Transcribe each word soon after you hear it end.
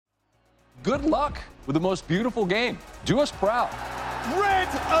Good luck with the most beautiful game. Do us proud. Red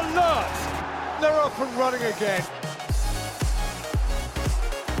alert! They're up and running again.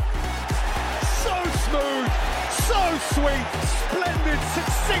 So smooth, so sweet, splendid,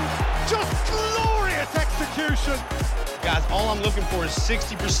 succinct, just glorious execution. Guys, all I'm looking for is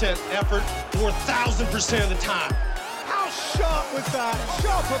 60% effort for 1,000% of the time. How sharp was that?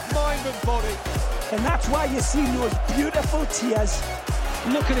 Sharp of mind and body. And that's why you see those beautiful tears.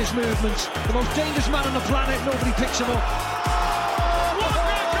 Look at his movements. The most dangerous man on the planet. Nobody picks him up. What a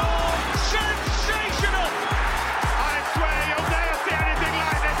goal! Sensational! I swear you'll never see anything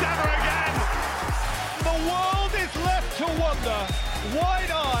like this ever again. The world is left to wonder,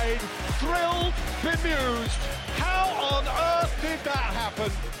 wide-eyed, thrilled, bemused. How on earth did that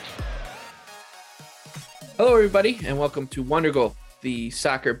happen? Hello, everybody, and welcome to Wonder Goal, the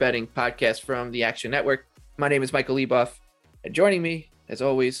soccer betting podcast from the Action Network. My name is Michael Leboff, and joining me, as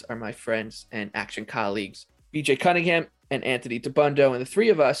always, are my friends and Action colleagues, BJ Cunningham and Anthony Tabundo, and the three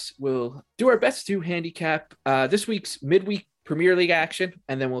of us will do our best to handicap this week's midweek Premier League action,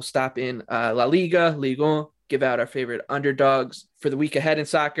 and then we'll stop in La Liga, Ligue 1, give out our favorite underdogs for the week ahead in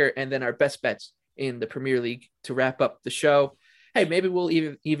soccer, and then our best bets in the Premier League to wrap up the show. Hey, maybe we'll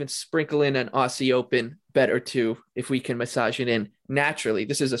even sprinkle in an Aussie Open bet or two if we can massage it in naturally.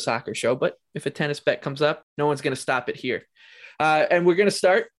 This is a soccer show, but if a tennis bet comes up, no one's going to stop it here. And we're going to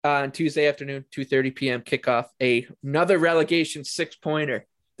start on Tuesday afternoon, 2:30 p.m. kickoff, another relegation six-pointer.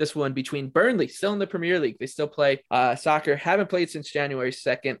 This one between Burnley, still in the Premier League. They still play soccer, haven't played since January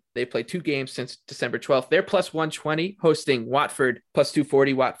 2nd. They played 2 games since December 12th. They're plus 120, hosting Watford, plus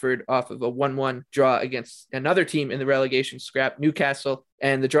 240. Watford off of a 1-1 draw against another team in the relegation scrap, Newcastle,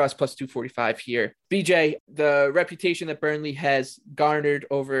 and the draw is plus 245 here. BJ, the reputation that Burnley has garnered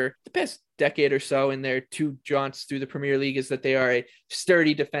over the past decade or so in their 2 jaunts through the Premier League is that they are a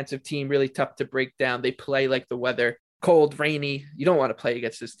sturdy defensive team, really tough to break down. They play like the weather. Cold, rainy, you don't want to play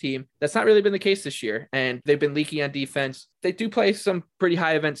against this team. That's not really been the case this year, and they've been leaky on defense. They do play some pretty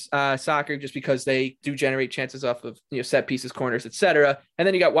high events soccer just because they do generate chances off of set pieces, corners, etc. And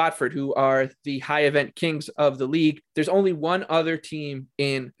then you got Watford, who are the high event kings of the league. There's only one other team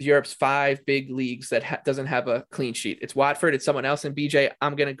in Europe's 5 big leagues that doesn't have a clean sheet. It's Watford. It's someone else. And BJ,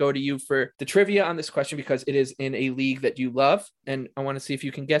 I'm going to go to you for the trivia on this question because it is in a league that you love, and I want to see if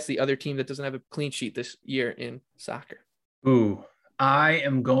you can guess the other team that doesn't have a clean sheet this year in soccer. Ooh, I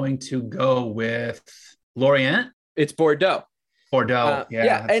am going to go with Lorient. It's Bordeaux. Bordeaux,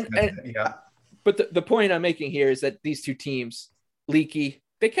 yeah. But the point I'm making here is that these two teams, leaky,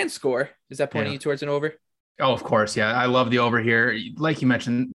 they can score. Is that pointing you towards an over? Oh, of course, yeah. I love the over here. Like you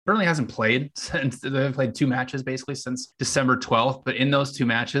mentioned, Burnley hasn't played since they've played 2 matches basically since December 12th. But in those 2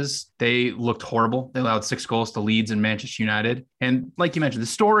 matches, they looked horrible. They allowed 6 goals to Leeds and Manchester United. And like you mentioned, the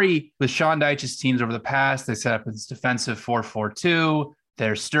story with Sean Dyche's teams over the past, they set up this defensive 4-4-2.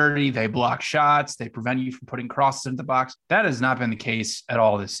 They're sturdy. They block shots. They prevent you from putting crosses into the box. That has not been the case at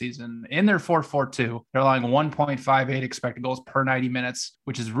all this season. In their 4-4-2, they're allowing 1.58 expected goals per 90 minutes,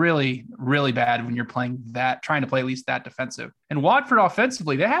 which is really, really bad when you're playing that, trying to play at least that defensive. And Watford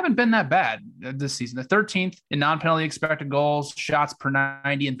offensively, they haven't been that bad this season. The 13th in non-penalty expected goals, shots per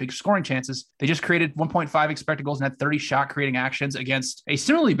 90, and big scoring chances. They just created 1.5 expected goals and had 30 shot creating actions against a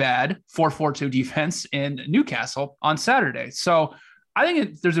similarly bad 4-4-2 defense in Newcastle on Saturday. So I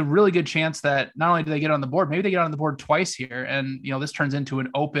think there's a really good chance that not only do they get on the board, maybe they get on the board twice here. And, this turns into an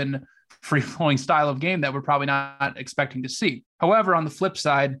open, free-flowing style of game that we're probably not expecting to see. However, on the flip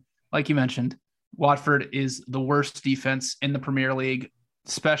side, like you mentioned, Watford is the worst defense in the Premier League,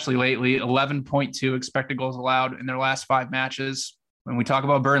 especially lately. 11.2 expected goals allowed in their last 5 matches. When we talk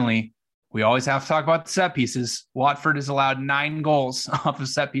about Burnley, we always have to talk about the set pieces. Watford has allowed 9 goals off of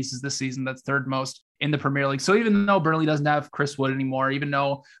set pieces this season. That's 3rd most in the Premier League. So even though Burnley doesn't have Chris Wood anymore, even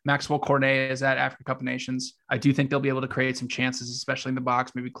though Maxwell Cornet is at Africa Cup of Nations, I do think they'll be able to create some chances, especially in the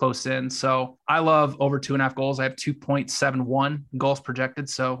box, maybe close in. So I love over 2.5 goals. I have 2.71 goals projected.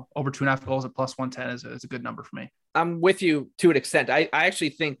 So over 2.5 goals at plus 110 is a good number for me. I'm with you to an extent. I actually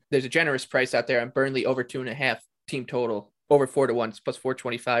think there's a generous price out there on Burnley over 2.5 team total. Over 4-1, it's plus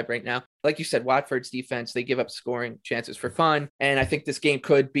 425 right now. Like you said, Watford's defense, they give up scoring chances for fun. And I think this game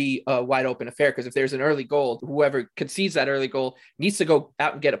could be a wide open affair because if there's an early goal, whoever concedes that early goal needs to go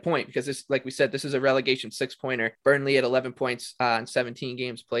out and get a point because this, like we said, this is a relegation 6-pointer. Burnley at 11 points in 17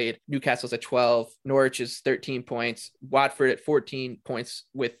 games played. Newcastle's at 12. Norwich is 13 points. Watford at 14 points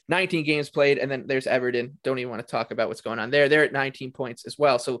with 19 games played. And then there's Everton. Don't even want to talk about what's going on there. They're at 19 points as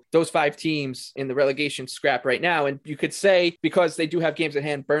well. So those 5 teams in the relegation scrap right now. And you could say, because they do have games at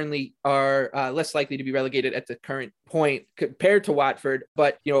hand, Burnley are less likely to be relegated at the current point compared to Watford.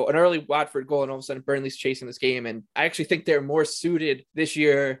 But, you know, an early Watford goal and all of a sudden Burnley's chasing this game. And I actually think they're more suited this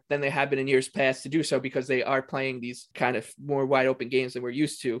year than they have been in years past to do so, because they are playing these kind of more wide open games than we're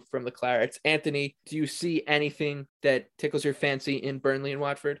used to from the Clarets. Anthony, do you see anything that tickles your fancy in Burnley and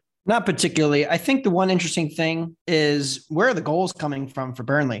Watford? Not particularly. I think the one interesting thing is, where are the goals coming from for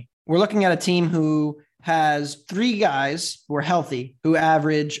Burnley? We're looking at a team who has 3 guys who are healthy, who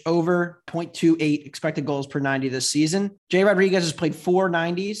average over 0.28 expected goals per 90 this season. Jay Rodriguez has played 4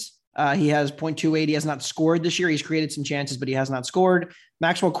 90s. He has 0.28. He has not scored this year. He's created some chances, but he has not scored.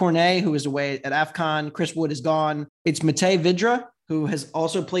 Maxwell Cornet, who is away at AFCON. Chris Wood is gone. It's Matej Vidra, who has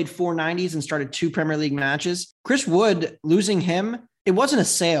also played 4 90s and started 2 Premier League matches. Chris Wood, losing him, it wasn't a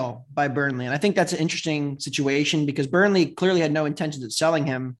sale by Burnley. And I think that's an interesting situation, because Burnley clearly had no intentions of selling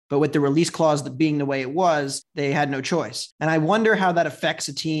him, but with the release clause being the way it was, they had no choice. And I wonder how that affects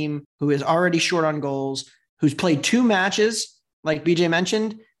a team who is already short on goals, who's played 2 matches, like BJ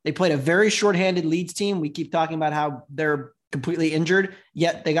mentioned. They played a very shorthanded Leeds team. We keep talking about how they're completely injured,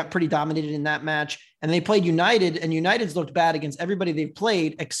 yet they got pretty dominated in that match. And they played United, and United's looked bad against everybody they've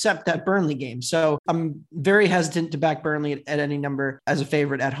played except that Burnley game. So I'm very hesitant to back Burnley at any number as a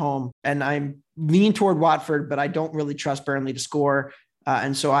favorite at home. And I'm leaning toward Watford, but I don't really trust Burnley to score.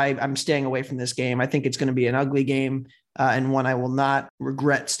 And so I'm staying away from this game. I think it's going to be an ugly game and one I will not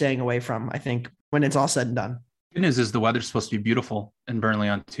regret staying away from, I think, when it's all said and done. Good news is the weather's supposed to be beautiful in Burnley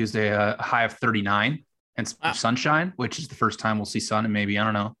on Tuesday, a high of 39 and sunshine, which is the first time we'll see sun in maybe, I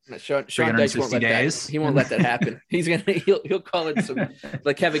don't know, Sean Dyche won't let days. He won't let that happen. He'll call it some,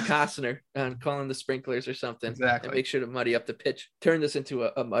 like Kevin Costner, calling the sprinklers or something. Exactly. And make sure to muddy up the pitch. Turn this into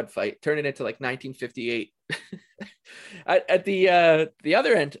a mud fight. Turn it into like 1958. At the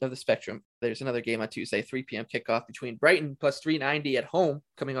other end of the spectrum, there's another game on Tuesday, 3 p.m. kickoff between Brighton plus 390 at home,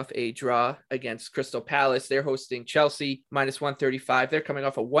 coming off a draw against Crystal Palace. They're hosting Chelsea minus 135. They're coming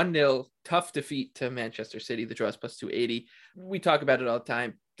off a 1-0 tough defeat to Manchester City. The draw is plus 280. We talk about it all the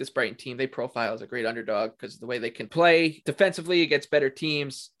time. This Brighton team, they profile as a great underdog because of the way they can play defensively against better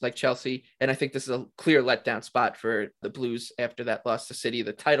teams like Chelsea. And I think this is a clear letdown spot for the Blues after that loss to City.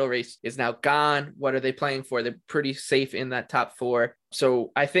 The title race is now gone. What are they playing for? They're pretty safe in that top 4.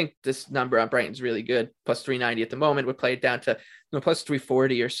 So I think this number on Brighton's really good. Plus 390 at the moment would play it down to plus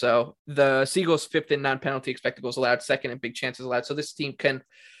 340 or so. The Seagulls 5th in non-penalty expected goals allowed, 2nd in big chances allowed. So this team can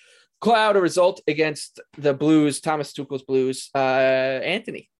cloud a result against the Blues, Thomas Tuchel's Blues.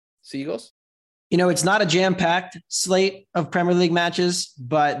 Anthony, Seagulls? You know, it's not a jam-packed slate of Premier League matches,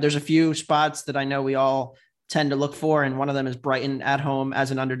 but there's a few spots that I know we all tend to look for. And one of them is Brighton at home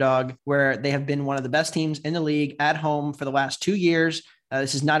as an underdog, where they have been one of the best teams in the league at home for the last 2 years.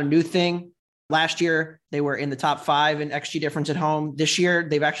 This is not a new thing. Last year, they were in the top 5 in XG difference at home. This year,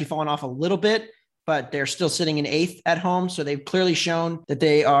 they've actually fallen off a little bit, but they're still sitting in 8th at home. So they've clearly shown that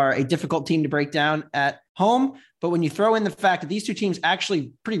they are a difficult team to break down at home. But when you throw in the fact that these two teams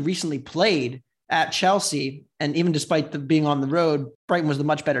actually pretty recently played at Chelsea, and even despite them being on the road, Brighton was the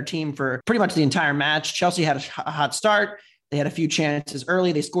much better team for pretty much the entire match. Chelsea had a hot start. They had a few chances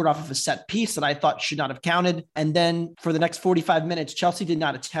early. They scored off of a set piece that I thought should not have counted. And then for the next 45 minutes, Chelsea did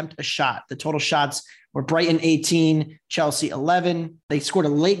not attempt a shot. The total shots were Brighton 18, Chelsea 11. They scored a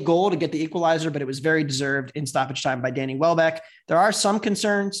late goal to get the equalizer, but it was very deserved in stoppage time by Danny Welbeck. There are some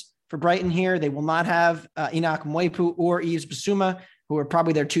concerns for Brighton here. They will not have Enoch Mwepu or Yves Bissouma, who are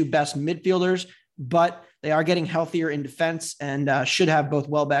probably their 2 best midfielders, but they are getting healthier in defense and should have both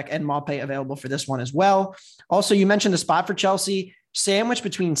Welbeck and Maupay available for this one as well. Also, you mentioned the spot for Chelsea, sandwiched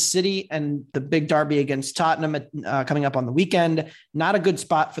between City and the big derby against Tottenham coming up on the weekend. Not a good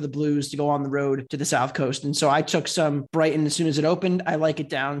spot for the Blues to go on the road to the South Coast. And so I took some Brighton as soon as it opened. I like it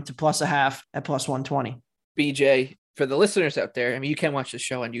down to +0.5 at +120. BJ, for the listeners out there, I mean, you can watch the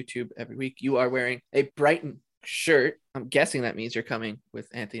show on YouTube every week. You are wearing a Brighton shirt. I'm guessing that means you're coming with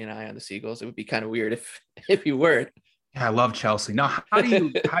Anthony and I on the Seagulls. It would be kind of weird if you weren't. Yeah, I love Chelsea. Now, how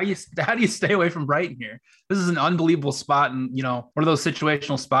do you stay away from Brighton here? This is an unbelievable spot, and one of those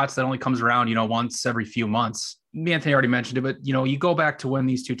situational spots that only comes around, once every few months. Anthony already mentioned it, but you go back to when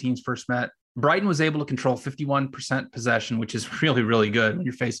these two teams first met. Brighton was able to control 51% possession, which is really, really good when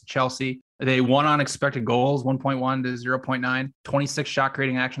you're facing Chelsea. They won on expected goals, 1.1 to 0.9, 26 shot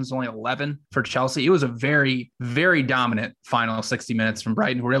creating actions, only 11 for Chelsea. It was a very, very dominant final 60 minutes from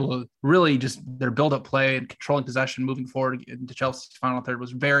Brighton, who were able to really just their build-up play and controlling possession moving forward into Chelsea's final third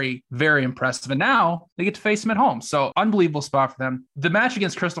was very, very impressive. And now they get to face them at home. So unbelievable spot for them. The match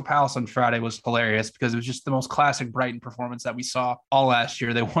against Crystal Palace on Friday was hilarious because it was just the most classic Brighton performance that we saw all last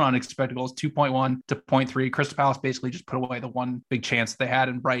year. They won on expected goals, 2.1 to 0.3. Crystal Palace basically just put away the one big chance they had,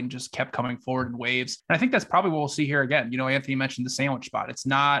 and Brighton just kept coming forward in waves. And I think that's probably what we'll see here again. Anthony mentioned the sandwich spot. It's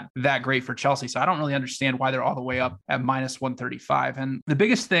not that great for Chelsea. So I don't really understand why they're all the way up at minus 135. And the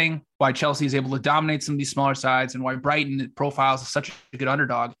biggest thing why Chelsea is able to dominate some of these smaller sides and why Brighton profiles as such a good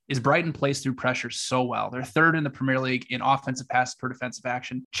underdog is Brighton plays through pressure so well. They're third in the Premier League in offensive passes per defensive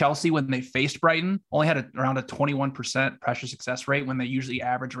action. Chelsea, when they faced Brighton, only had around a 21% pressure success rate when they usually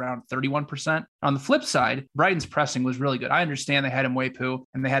average around 31%. On the flip side, Brighton's pressing was really good. I understand they had Mwepu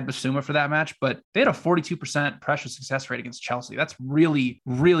and they had Basuma for that match, but they had a 42% pressure success rate against Chelsea. That's really,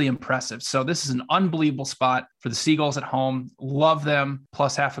 really impressive. So this is an unbelievable spot for the Seagulls at home. Love them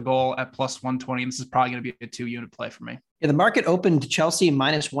plus half a goal at plus 120. And this is probably going to be a 2-unit play for me. Yeah, the market opened Chelsea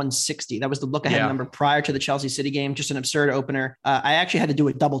minus 160. That was the look ahead number prior to the Chelsea City game. Just an absurd opener. I actually had to do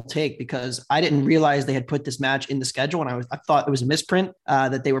a double take because I didn't realize they had put this match in the schedule. And I thought it was a misprint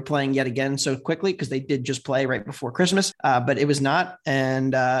that they were playing yet again so quickly because they did just play right before Christmas, but it was not.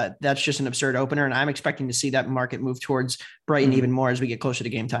 And that's just an absurd opener. And I'm expecting to see that market move towards Brighton even more as we get closer to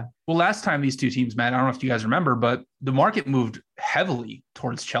game time. Well, last time these two teams met, I don't know if you guys remember, but the market moved heavily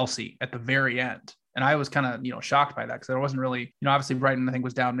towards Chelsea at the very end. And I was kind of, shocked by that because there wasn't really, obviously Brighton, I think,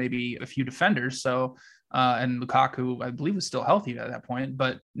 was down maybe a few defenders. So, and Lukaku, I believe, was still healthy at that point.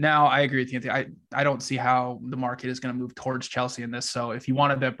 But now I agree with you. I don't see how the market is going to move towards Chelsea in this. So if you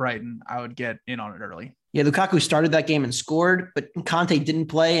want to bet Brighton, I would get in on it early. Yeah, Lukaku started that game and scored, but Conte didn't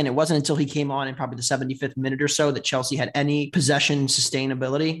play. And it wasn't until he came on in probably the 75th minute or so that Chelsea had any possession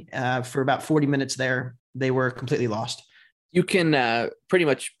sustainability. For about 40 minutes there, they were completely lost. You can pretty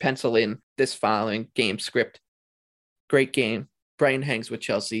much pencil in this following game script. Great game. Brighton hangs with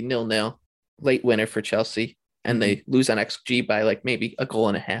Chelsea, 0-0. Late winner for Chelsea. And they lose on XG by like maybe a goal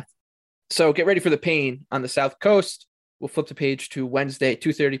and a half. So get ready for the pain on the South Coast. We'll flip the page to Wednesday,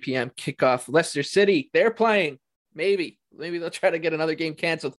 2:30 p.m. kickoff. Leicester City, they're playing. Maybe they'll try to get another game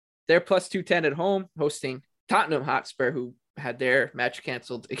canceled. They're plus 210 at home, hosting Tottenham Hotspur, who had their match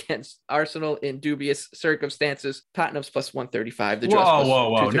canceled against Arsenal in dubious circumstances. Tottenham's plus 135. The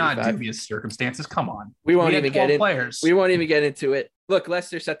whoa, not dubious circumstances. Come on. We won't even get into it. Look,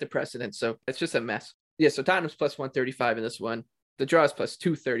 Leicester set the precedent, so it's just a mess. Yeah, so Tottenham's plus 135 in this one. The draw is plus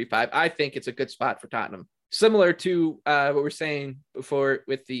 235. I think it's a good spot for Tottenham. Similar to what we were saying before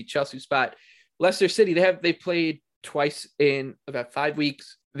with the Chelsea spot. Leicester City, they played twice in about 5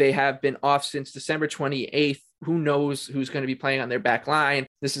 weeks. They have been off since December 28th. Who knows who's going to be playing on their back line?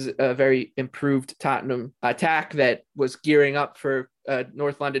 This is a very improved Tottenham attack that was gearing up for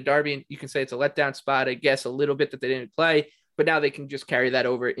North London derby. And you can say it's a letdown spot, I guess, a little bit that they didn't play. But now they can just carry that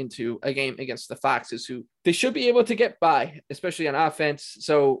over into a game against the Foxes, who they should be able to get by, especially on offense.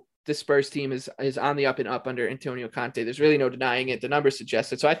 So this Spurs team is on the up and up under Antonio Conte. There's really no denying it. The numbers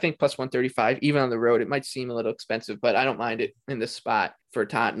suggest it. So I think plus 135, even on the road, it might seem a little expensive, but I don't mind it in this spot for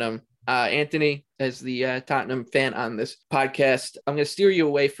Tottenham. Anthony, as the Tottenham fan on this podcast, I'm going to steer you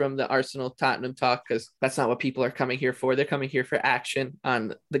away from the Arsenal Tottenham talk because that's not what people are coming here for. They're coming here for action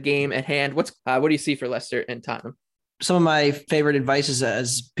on the game at hand. What do you see for Leicester and Tottenham? Some of my favorite advice is,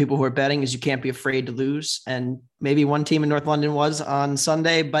 as people who are betting, is you can't be afraid to lose. And maybe one team in North London was on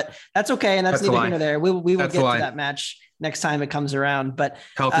Sunday, but that's okay. And that's neither here nor there. We will get to that match next time it comes around. But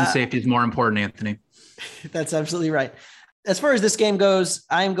health and safety is more important, Anthony. That's absolutely right. As far as this game goes,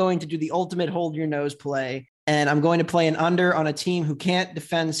 I am going to do the ultimate hold your nose play. And I'm going to play an under on a team who can't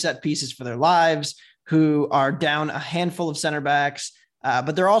defend set pieces for their lives, who are down a handful of center backs,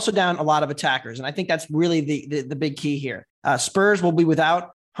 but they're also down a lot of attackers. And I think that's really the big key here. Spurs will be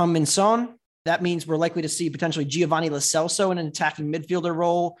without Heung-min Son. That means we're likely to see potentially Giovanni Lo Celso in an attacking midfielder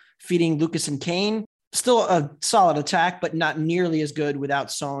role, feeding Lucas and Kane. Still a solid attack, but not nearly as good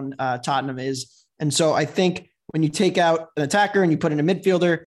without Son. Tottenham is. And so I think when you take out an attacker and you put in a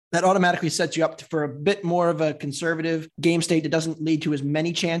midfielder, that automatically sets you up for a bit more of a conservative game state that doesn't lead to as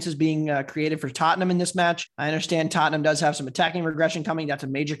many chances being created for Tottenham in this match. I understand Tottenham does have some attacking regression coming. That's a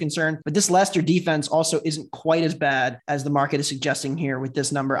major concern. But this Leicester defense also isn't quite as bad as the market is suggesting here with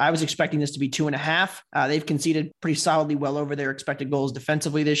this number. I was expecting this to be 2.5. They've conceded pretty solidly well over their expected goals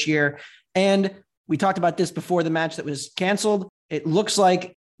defensively this year. And we talked about this before the match that was canceled. It looks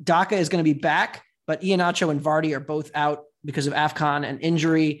like Daka is going to be back, but Iheanacho and Vardy are both out because of AFCON and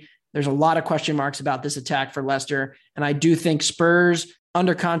injury. There's a lot of question marks about this attack for Leicester. And I do think Spurs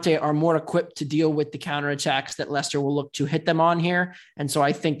under Conte are more equipped to deal with the counterattacks that Leicester will look to hit them on here. And so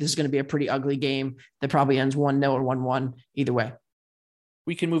I think this is going to be a pretty ugly game that probably ends 1-0 or 1-1 either way.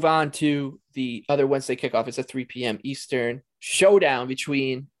 We can move on to the other Wednesday kickoff. It's a 3 p.m. Eastern showdown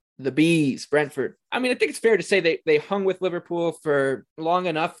between the Bees, Brentford. I mean, I think it's fair to say they hung with Liverpool for long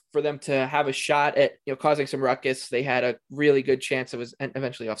enough for them to have a shot at, causing some ruckus. They had a really good chance. It was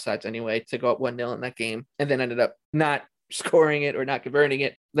eventually offsides anyway to go up 1-0 in that game, and then ended up not scoring it or not converting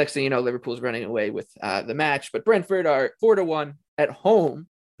it. Next thing you know, Liverpool's running away with the match. But Brentford are 4-1 at home,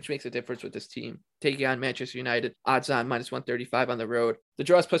 which makes a difference with this team. Taking on Manchester United, odds on -135 on the road. The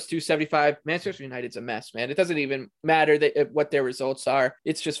draw is +275. Manchester United's a mess, man. It doesn't even matter what their results are.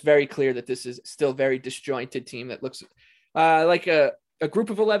 It's just very clear that this is still a very disjointed team that looks like a group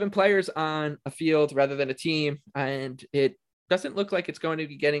of 11 players on a field rather than a team. And it doesn't look like it's going to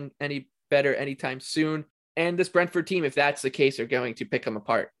be getting any better anytime soon. And this Brentford team, if that's the case, are going to pick them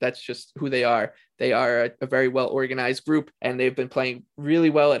apart. That's just who they are. They are a very well-organized group, and they've been playing really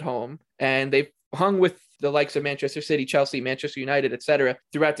well at home. And they've hung with the likes of Manchester City, Chelsea, Manchester United, etc.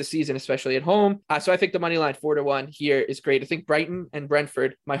 throughout the season, especially at home. So I think the money line 4-1 here is great. I think Brighton and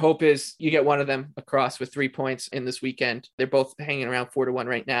Brentford, my hope is you get one of them across with 3 points in this weekend. They're both hanging around 4-1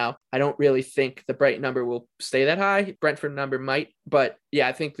 right now. I don't really think the Brighton number will stay that high. Brentford number might, but yeah,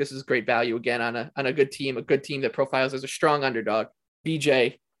 I think this is great value again on a good team that profiles as a strong underdog.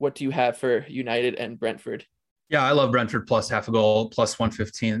 BJ, what do you have for United and Brentford? Yeah, I love Brentford plus half a goal,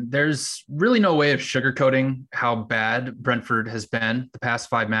 +115. There's really no way of sugarcoating how bad Brentford has been the past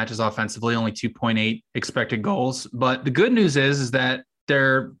 5 matches offensively, only 2.8 expected goals. But the good news is that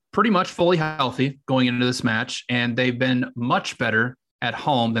they're pretty much fully healthy going into this match, and they've been much better at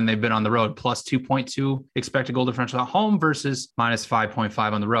home than they've been on the road, +2.2 expected goal differential at home versus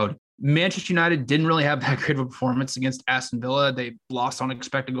 -5.5 on the road. Manchester United didn't really have that great of a performance against Aston Villa. They lost on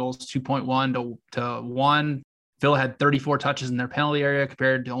expected goals 2.1 to 1. Villa had 34 touches in their penalty area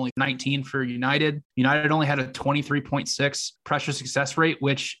compared to only 19 for United. United only had a 23.6 pressure success rate,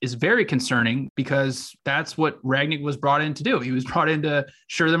 which is very concerning because that's what Rangnick was brought in to do. He was brought in to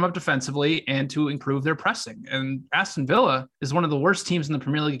shore them up defensively and to improve their pressing. And Aston Villa is one of the worst teams in the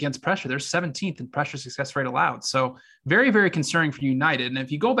Premier League against pressure. They're 17th in pressure success rate allowed. So very, very concerning for United. And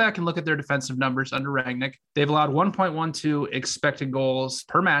if you go back and look at their defensive numbers under Rangnick, they've allowed 1.12 expected goals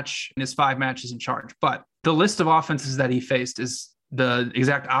per match in his 5 matches in charge. But the list of offenses that he faced is the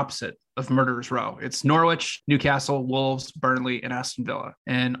exact opposite of Murderer's Row. It's Norwich, Newcastle, Wolves, Burnley, and Aston Villa.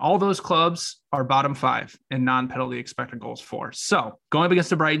 And all those clubs are bottom 5 in non-penalty expected goals for. So going up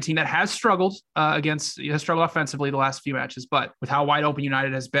against a Brighton team that has struggled offensively the last few matches, but with how wide open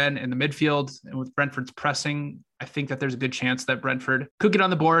United has been in the midfield and with Brentford's pressing, I think that there's a good chance that Brentford could get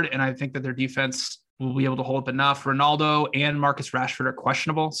on the board. And I think that their defense will be able to hold up enough. Ronaldo and Marcus Rashford are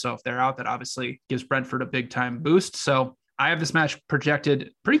questionable. So if they're out, that obviously gives Brentford a big time boost. So I have this match projected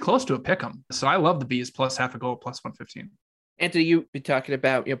pretty close to a pick 'em. So I love the Bees plus half a goal, +115. Anthony, you've been talking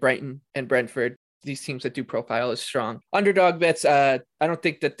about Brighton and Brentford, these teams that do profile as strong underdog bets. I don't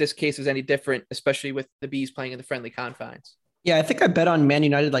think that this case is any different, especially with the Bees playing in the friendly confines. Yeah, I think I bet on Man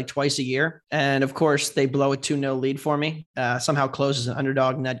United like twice a year. And of course, they blow a 2-0 lead for me. Somehow closes an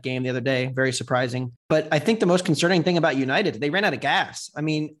underdog in that game the other day. Very surprising. But I think the most concerning thing about United, they ran out of gas. I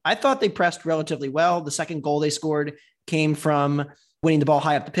mean, I thought they pressed relatively well. The second goal they scored came from winning the ball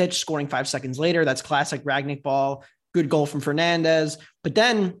high up the pitch, scoring 5 seconds later. That's classic Rangnick ball. Good goal from Fernandez. But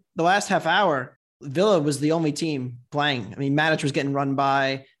then the last half hour, Villa was the only team playing. I mean, Matic was getting run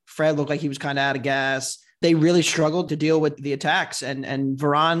by. Fred looked like he was kind of out of gas. They really struggled to deal with the attacks. And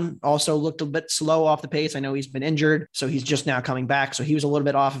Varane also looked a bit slow off the pace. I know he's been injured, so he's just now coming back. So he was a little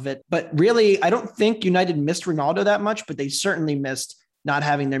bit off of it. But really, I don't think United missed Ronaldo that much, but they certainly missed not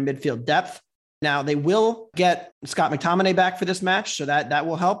having their midfield depth. Now, they will get Scott McTominay back for this match, so that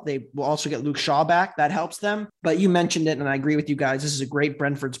will help. They will also get Luke Shaw back. That helps them. But you mentioned it, and I agree with you guys. This is a great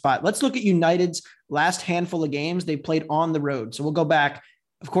Brentford spot. Let's look at United's last handful of games they played on the road. So we'll go back.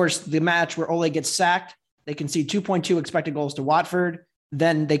 Of course, the match where Ole gets sacked, they concede 2.2 expected goals to Watford.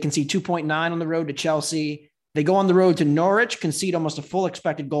 Then they concede 2.9 on the road to Chelsea. They go on the road to Norwich, concede almost a full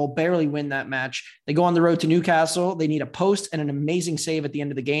expected goal, barely win that match. They go on the road to Newcastle. They need a post and an amazing save at the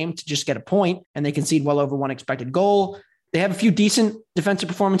end of the game to just get a point, and they concede well over 1 expected goal. They have a few decent defensive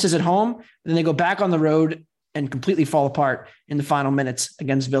performances at home. Then they go back on the road and completely fall apart in the final minutes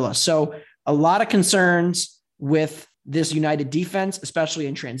against Villa. So a lot of concerns with this United defense, especially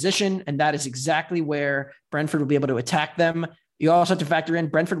in transition, and that is exactly where Brentford will be able to attack them. You also have to factor in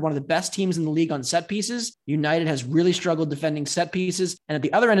Brentford, one of the best teams in the league on set pieces. United has really struggled defending set pieces. And at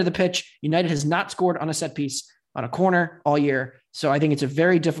the other end of the pitch, United has not scored on a set piece on a corner all year. So I think it's a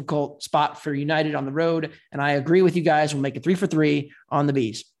very difficult spot for United on the road. And I agree with you guys. We'll make it 3 for 3 on the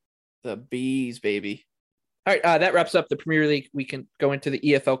Bees. The Bees, baby. All right, that wraps up the Premier League. We can go into the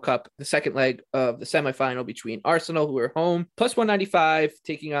EFL Cup, the second leg of the semifinal between Arsenal, who are home, plus 195,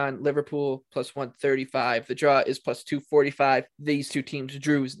 taking on Liverpool, plus 135. The draw is plus 245. These two teams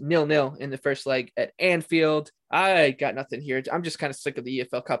drew 0-0 in the first leg at Anfield. I got nothing here. I'm just kind of sick of the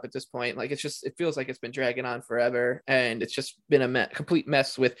EFL Cup at this point. Like, it feels like it's been dragging on forever, and it's just been a complete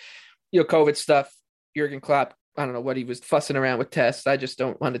mess with, COVID stuff. Jurgen Klopp, I don't know what he was fussing around with tests. I just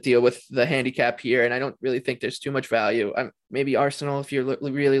don't want to deal with the handicap here. And I don't really think there's too much value. Maybe Arsenal, if you're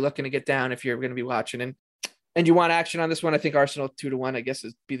really looking to get down, if you're going to be watching and you want action on this one, I think Arsenal 2-1, I guess,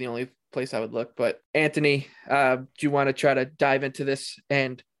 is be the only place I would look. But Anthony, do you want to try to dive into this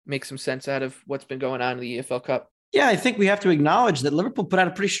and make some sense out of what's been going on in the EFL Cup? Yeah, I think we have to acknowledge that Liverpool put out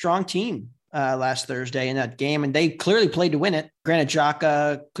a pretty strong team last Thursday in that game, and they clearly played to win it. Granted,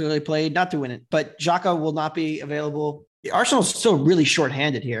 Xhaka clearly played not to win it, but Xhaka will not be available. Arsenal's still really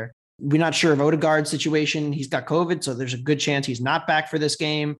shorthanded here. We're not sure of Odegaard's situation. He's got COVID, so there's a good chance he's not back for this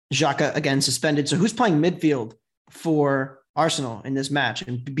game. Xhaka, again, suspended. So who's playing midfield for Arsenal in this match?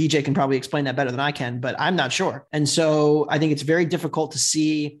 And BJ can probably explain that better than I can, but I'm not sure. And so I think it's very difficult to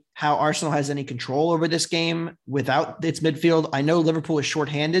see how Arsenal has any control over this game without its midfield. I know Liverpool is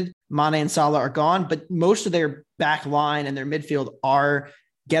shorthanded. Mane and Salah are gone, but most of their back line and their midfield are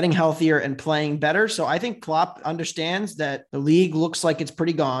getting healthier and playing better. So I think Klopp understands that the league looks like it's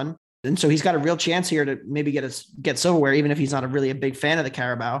pretty gone. And so he's got a real chance here to maybe get silverware, even if he's not really a big fan of the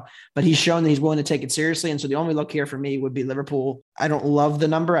Carabao, but he's shown that he's willing to take it seriously. And so the only look here for me would be Liverpool. I don't love the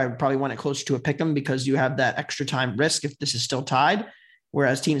number. I would probably want it closer to a pick'em because you have that extra time risk if this is still tied.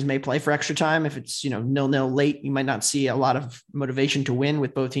 Whereas teams may play for extra time. If it's, 0-0 late, you might not see a lot of motivation to win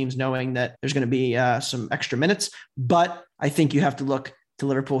with both teams knowing that there's going to be some extra minutes. But I think you have to look to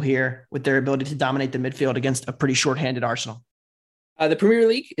Liverpool here with their ability to dominate the midfield against a pretty shorthanded Arsenal. The Premier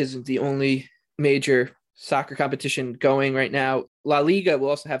League isn't the only major soccer competition going right now. La Liga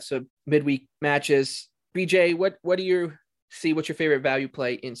will also have some midweek matches. BJ, what do you see? What's your favorite value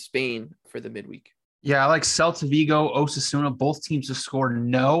play in Spain for the midweek? Yeah, I like Celta Vigo, Osasuna. Both teams to score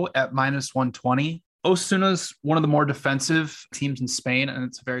no at minus 120. Osasuna's one of the more defensive teams in Spain, and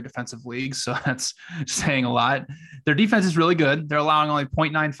it's a very defensive league, so that's saying a lot. Their defense is really good. They're allowing only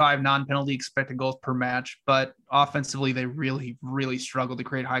 0.95 non-penalty expected goals per match, but offensively, they really, really struggle to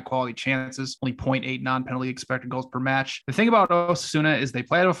create high-quality chances, only 0.8 non-penalty expected goals per match. The thing about Osasuna is they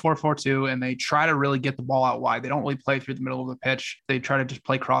play out of a 4-4-2, and they try to really get the ball out wide. They don't really play through the middle of the pitch. They try to just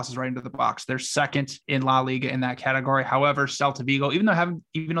play crosses right into the box. They're second in La Liga in that category. However, Celta Vigo, even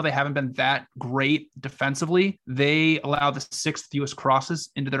though they haven't been that great defensively, they allow the 6th fewest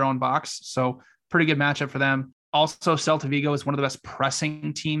crosses into their own box. So pretty good matchup for them. Also, Celta Vigo is one of the best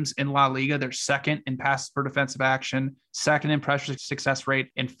pressing teams in La Liga. They're second in passes per defensive action, second in pressure success rate,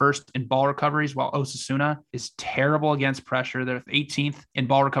 and first in ball recoveries, while Osasuna is terrible against pressure. They're 18th in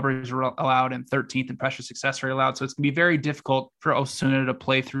ball recoveries allowed and 13th in pressure success rate allowed. So it's going to be very difficult for Osasuna to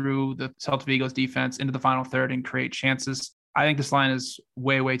play through the Celta Vigo's defense into the final third and create chances. I think this line is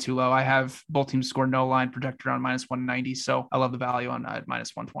way, way too low. I have both teams score no line projected around minus 190. So I love the value on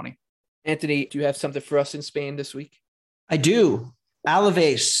minus 120. Anthony, do you have something for us in Spain this week? I do.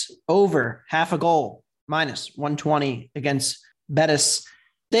 Alaves over half a goal, minus 120 against Betis.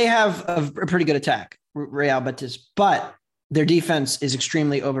 They have a pretty good attack, Real Betis, but their defense is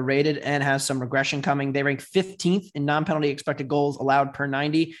extremely overrated and has some regression coming. They rank 15th in non-penalty expected goals allowed per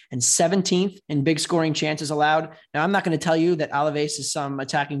 90 and 17th in big scoring chances allowed. Now, I'm not going to tell you that Alaves is some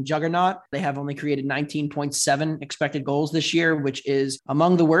attacking juggernaut. They have only created 19.7 expected goals this year, which is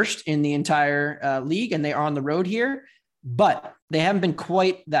among the worst in the entire league, and they are on the road here. But they haven't been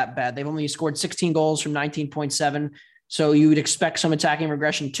quite that bad. They've only scored 16 goals from 19.7, so you would expect some attacking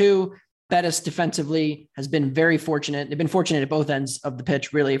regression too. Betis defensively has been very fortunate. They've been fortunate at both ends of the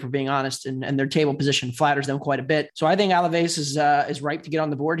pitch, really, if we're being honest, and their table position flatters them quite a bit. So I think Alaves is ripe to get on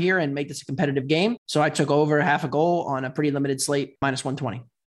the board here and make this a competitive game. So I took over half a goal on a pretty limited slate, minus 120.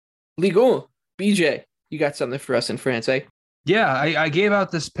 Ligue 1, BJ, you got something for us in France, eh? Yeah, I gave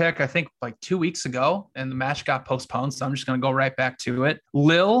out this pick, I think, like 2 weeks ago, and the match got postponed, so I'm just going to go right back to it.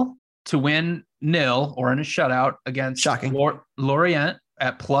 Lille to win 0 or in a shutout against Lorient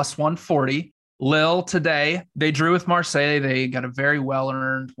at plus 140. Lille today, they drew with Marseille. They got a very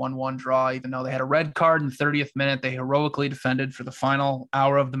well-earned 1-1 draw, even though they had a red card in the 30th minute. They heroically defended for the final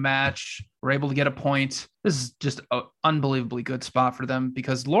hour of the match, were able to get a point. This is just an unbelievably good spot for them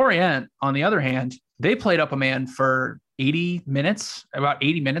because Lorient, on the other hand, they played up a man for about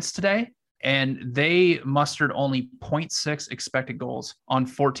 80 minutes today, and they mustered only 0.6 expected goals on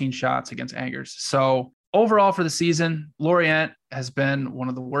 14 shots against Angers. So overall for the season, Lorient has been one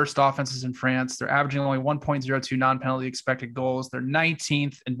of the worst offenses in France. They're averaging only 1.02 non-penalty expected goals. They're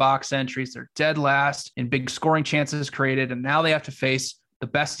 19th in box entries. They're dead last in big scoring chances created. And now they have to face the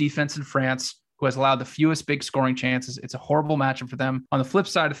best defense in France, who has allowed the fewest big scoring chances. It's a horrible matchup for them. On the flip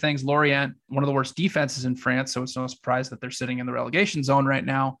side of things, Lorient, one of the worst defenses in France, so it's no surprise that they're sitting in the relegation zone right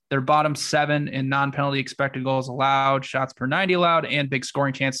now. They're bottom 7 in non-penalty expected goals allowed, shots per 90 allowed, and big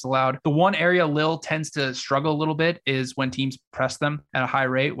scoring chances allowed. The one area Lille tends to struggle a little bit is when teams press them at a high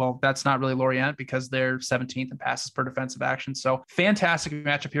rate. Well, that's not really Lorient because they're 17th in passes per defensive action. So fantastic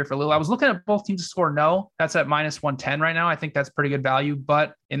matchup here for Lille. I was looking at both teams to score no. That's at minus 110 right now. I think that's pretty good value,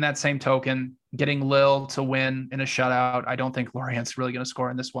 but in that same token, getting Lille to win in a shutout, I don't think Lorient's really going to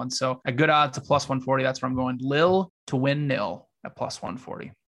score in this one. So a good odds to plus 140. That's where I'm going. Lille to win nil at plus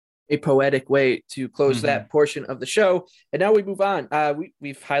 140. A poetic way to close that portion of the show. And now we move on.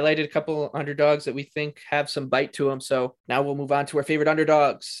 We've highlighted a couple underdogs that we think have some bite to them. So now we'll move on to our favorite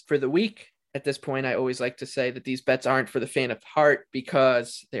underdogs for the week. At this point, I always like to say that these bets aren't for the faint of heart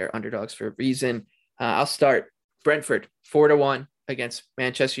because they're underdogs for a reason. I'll start. Brentford 4-1 against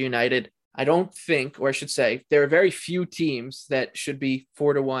Manchester United. I don't think, or I should say, there are very few teams that should be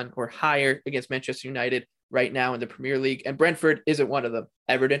 4-1 or higher against Manchester United right now in the Premier League, and Brentford isn't one of them.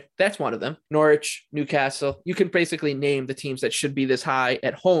 Everton, that's one of them. Norwich, Newcastle, you can basically name the teams that should be this high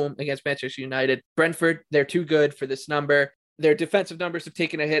at home against Manchester United. Brentford, they're too good for this number. Their defensive numbers have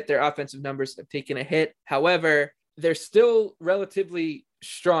taken a hit. Their offensive numbers have taken a hit. However, they're still relatively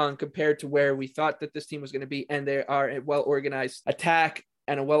strong compared to where we thought that this team was going to be, and they are a well-organized attack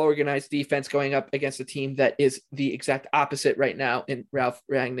and a well-organized defense going up against a team that is the exact opposite right now in Ralph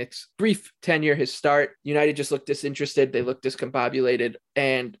Rangnick's brief tenure, his start. United just looked disinterested. They looked discombobulated.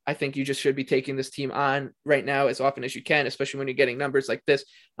 And I think you just should be taking this team on right now as often as you can, especially when you're getting numbers like this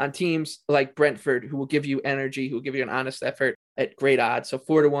on teams like Brentford, who will give you energy, who will give you an honest effort at great odds. So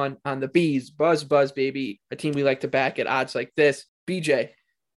 4-1 on the Bees. Buzz, baby. A team we like to back at odds like this. BJ,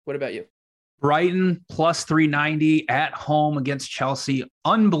 what about you? Brighton plus 390 at home against Chelsea.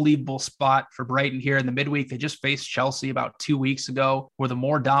 Unbelievable spot for Brighton here in the midweek. They just faced Chelsea about 2 weeks ago. Were the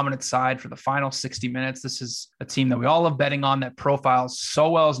more dominant side for the final 60 minutes. This is a team that we all love betting on that profiles so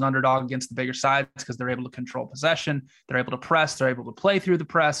well as an underdog against the bigger sides because they're able to control possession. They're able to press. They're able to play through the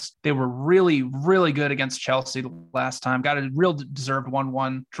press. They were really, really good against Chelsea the last time. Got a real deserved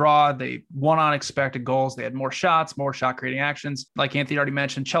 1-1 draw. They won on expected goals. They had more shots, more shot creating actions. Like Anthony already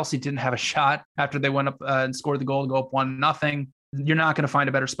mentioned, Chelsea didn't have a shot after they went up and scored the goal to go up 1-0. You're not going to find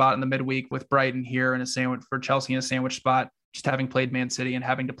a better spot in the midweek with Brighton here in a sandwich for Chelsea in a sandwich spot, just having played Man City and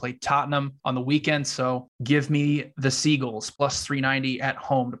having to play Tottenham on the weekend. So give me the Seagulls plus 390 at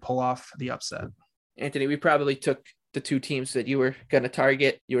home to pull off the upset. Anthony, we probably took the two teams that you were going to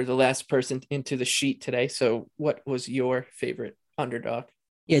target. You were the last person into the sheet today. So what was your favorite underdog?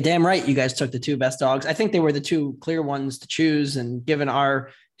 Yeah, damn right. You guys took the two best dogs. I think they were the two clear ones to choose. And given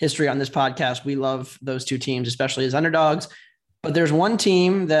our history on this podcast, we love those two teams, especially as underdogs. But there's one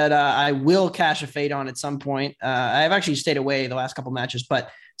team that I will cash a fade on at some point. I've actually stayed away the last couple matches,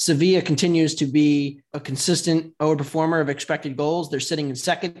 but Sevilla continues to be a consistent overperformer of expected goals. They're sitting in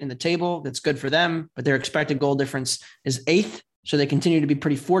second in the table. That's good for them, but their expected goal difference is 8th. So they continue to be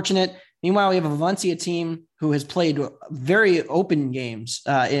pretty fortunate. Meanwhile, we have a Valencia team who has played very open games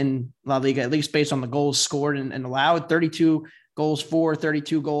in La Liga, at least based on the goals scored and allowed. 32 goals for,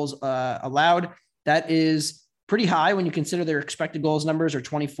 32 goals allowed. That is pretty high when you consider their expected goals numbers are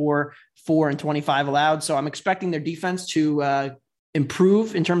 24, 4, and 25 allowed. So I'm expecting their defense to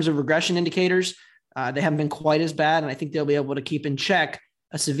improve in terms of regression indicators. They haven't been quite as bad, and I think they'll be able to keep in check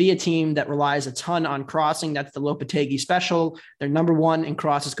a Sevilla team that relies a ton on crossing. That's the Lopetegui special. They're number 1 in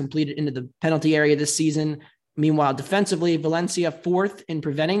crosses completed into the penalty area this season. Meanwhile, defensively, Valencia 4th in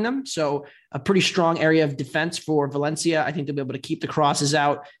preventing them. So a pretty strong area of defense for Valencia. I think they'll be able to keep the crosses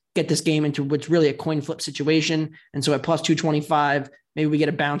out, get this game into what's really a coin flip situation. And so at plus 225, maybe we get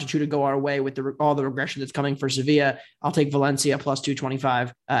a bounce or two to go our way with all the regression that's coming for Sevilla. I'll take Valencia plus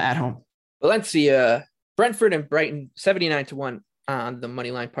 225 at home. Valencia, Brentford and Brighton, 79-1 on the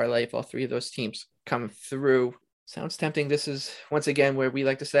money line parlay if all three of those teams come through. Sounds tempting. This is once again where we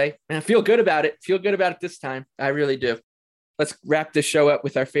like to say, man, feel good about it. Feel good about it this time. I really do. let's wrap this show up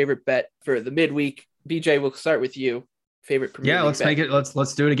with our favorite bet for the midweek. BJ, we'll start with you. Favorite Premier League let's bet. make it.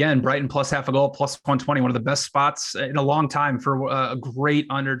 Let's do it again. Brighton plus half a goal, plus 120. One of the best spots in a long time for a great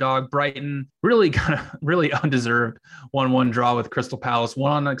underdog. Brighton really undeserved 1-1 draw with Crystal Palace.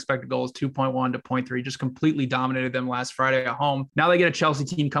 One unexpected goals, 2.1 to 0.3. Just completely dominated them last Friday at home. Now they get a Chelsea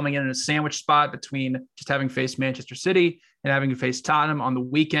team coming in a sandwich spot between just having faced Manchester City and having to face Tottenham on the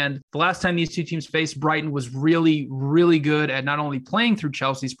weekend. The last time these two teams faced, Brighton was really, really good at not only playing through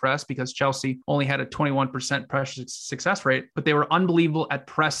Chelsea's press, because Chelsea only had a 21% pressure success rate, but they were unbelievable at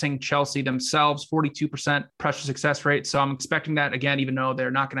pressing Chelsea themselves, 42% pressure success rate. So I'm expecting that again, even though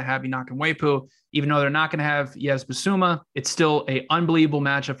they're not going to have Enoch Nwankwo, even though they're not going to have Yves Bissouma, it's still an unbelievable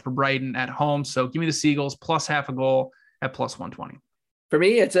matchup for Brighton at home. So give me the Seagulls plus half a goal at plus 120. For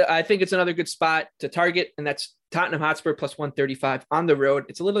me, I think it's another good spot to target, and that's Tottenham Hotspur plus 135 on the road.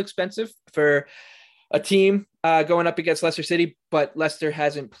 It's a little expensive for a team going up against Leicester City, but Leicester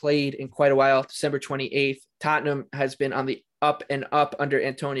hasn't played in quite a while. December 28th, Tottenham has been on the up and up under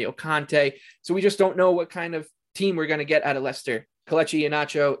Antonio Conte. So we just don't know what kind of team we're going to get out of Leicester. Kelechi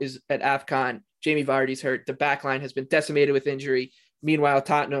Iheanacho is at AFCON. Jamie Vardy's hurt. The back line has been decimated with injury. Meanwhile,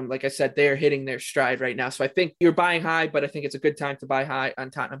 Tottenham, like I said, they're hitting their stride right now. So I think you're buying high, but I think it's a good time to buy high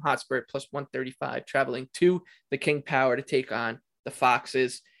on Tottenham Hotspur plus 135, traveling to the King Power to take on the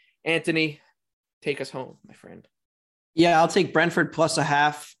Foxes. Anthony, take us home, my friend. Yeah, I'll take Brentford plus a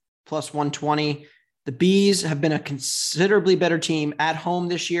half, plus 120. The Bees have been a considerably better team at home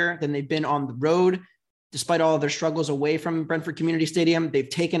this year than they've been on the road. Despite all of their struggles away from Brentford Community Stadium, they've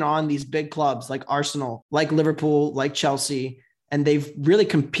taken on these big clubs like Arsenal, like Liverpool, like Chelsea, and they've really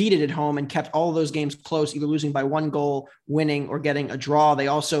competed at home and kept all of those games close, either losing by 1 goal, winning, or getting a draw. They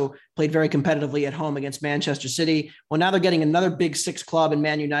also played very competitively at home against Manchester City. Well, now they're getting another Big Six club in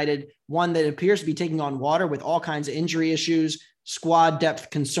Man United, one that appears to be taking on water with all kinds of injury issues, squad depth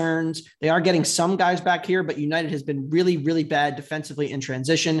concerns. They are getting some guys back here, but United has been really, really bad defensively in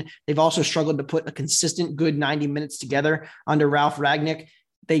transition. They've also struggled to put a consistent, good 90 minutes together under Ralph Rangnick.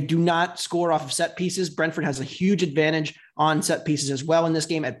 They do not score off of set pieces. Brentford has a huge advantage on set pieces as well in this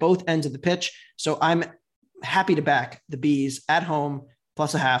game at both ends of the pitch. So I'm happy to back the Bees at home,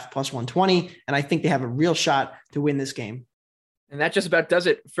 plus a half, plus 120. And I think they have a real shot to win this game. And that just about does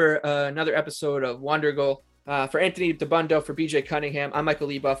it for another episode of Wonder Goal. For Anthony Dabbundo, for BJ Cunningham, I'm Michael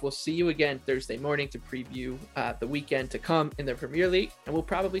Leboff. We'll see you again Thursday morning to preview the weekend to come in the Premier League. And we'll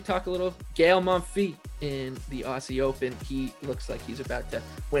probably talk a little Gael Monfils in the Aussie Open. He looks like he's about to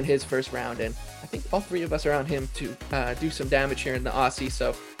win his first round. And I think all three of us are on him to do some damage here in the Aussie.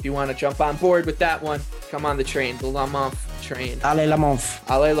 So if you want to jump on board with that one, come on the train, the La Monf train. Allez La Monf.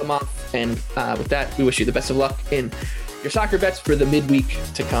 Allez La Monf. And with that, we wish you the best of luck in your soccer bets for the midweek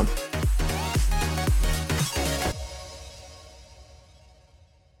to come.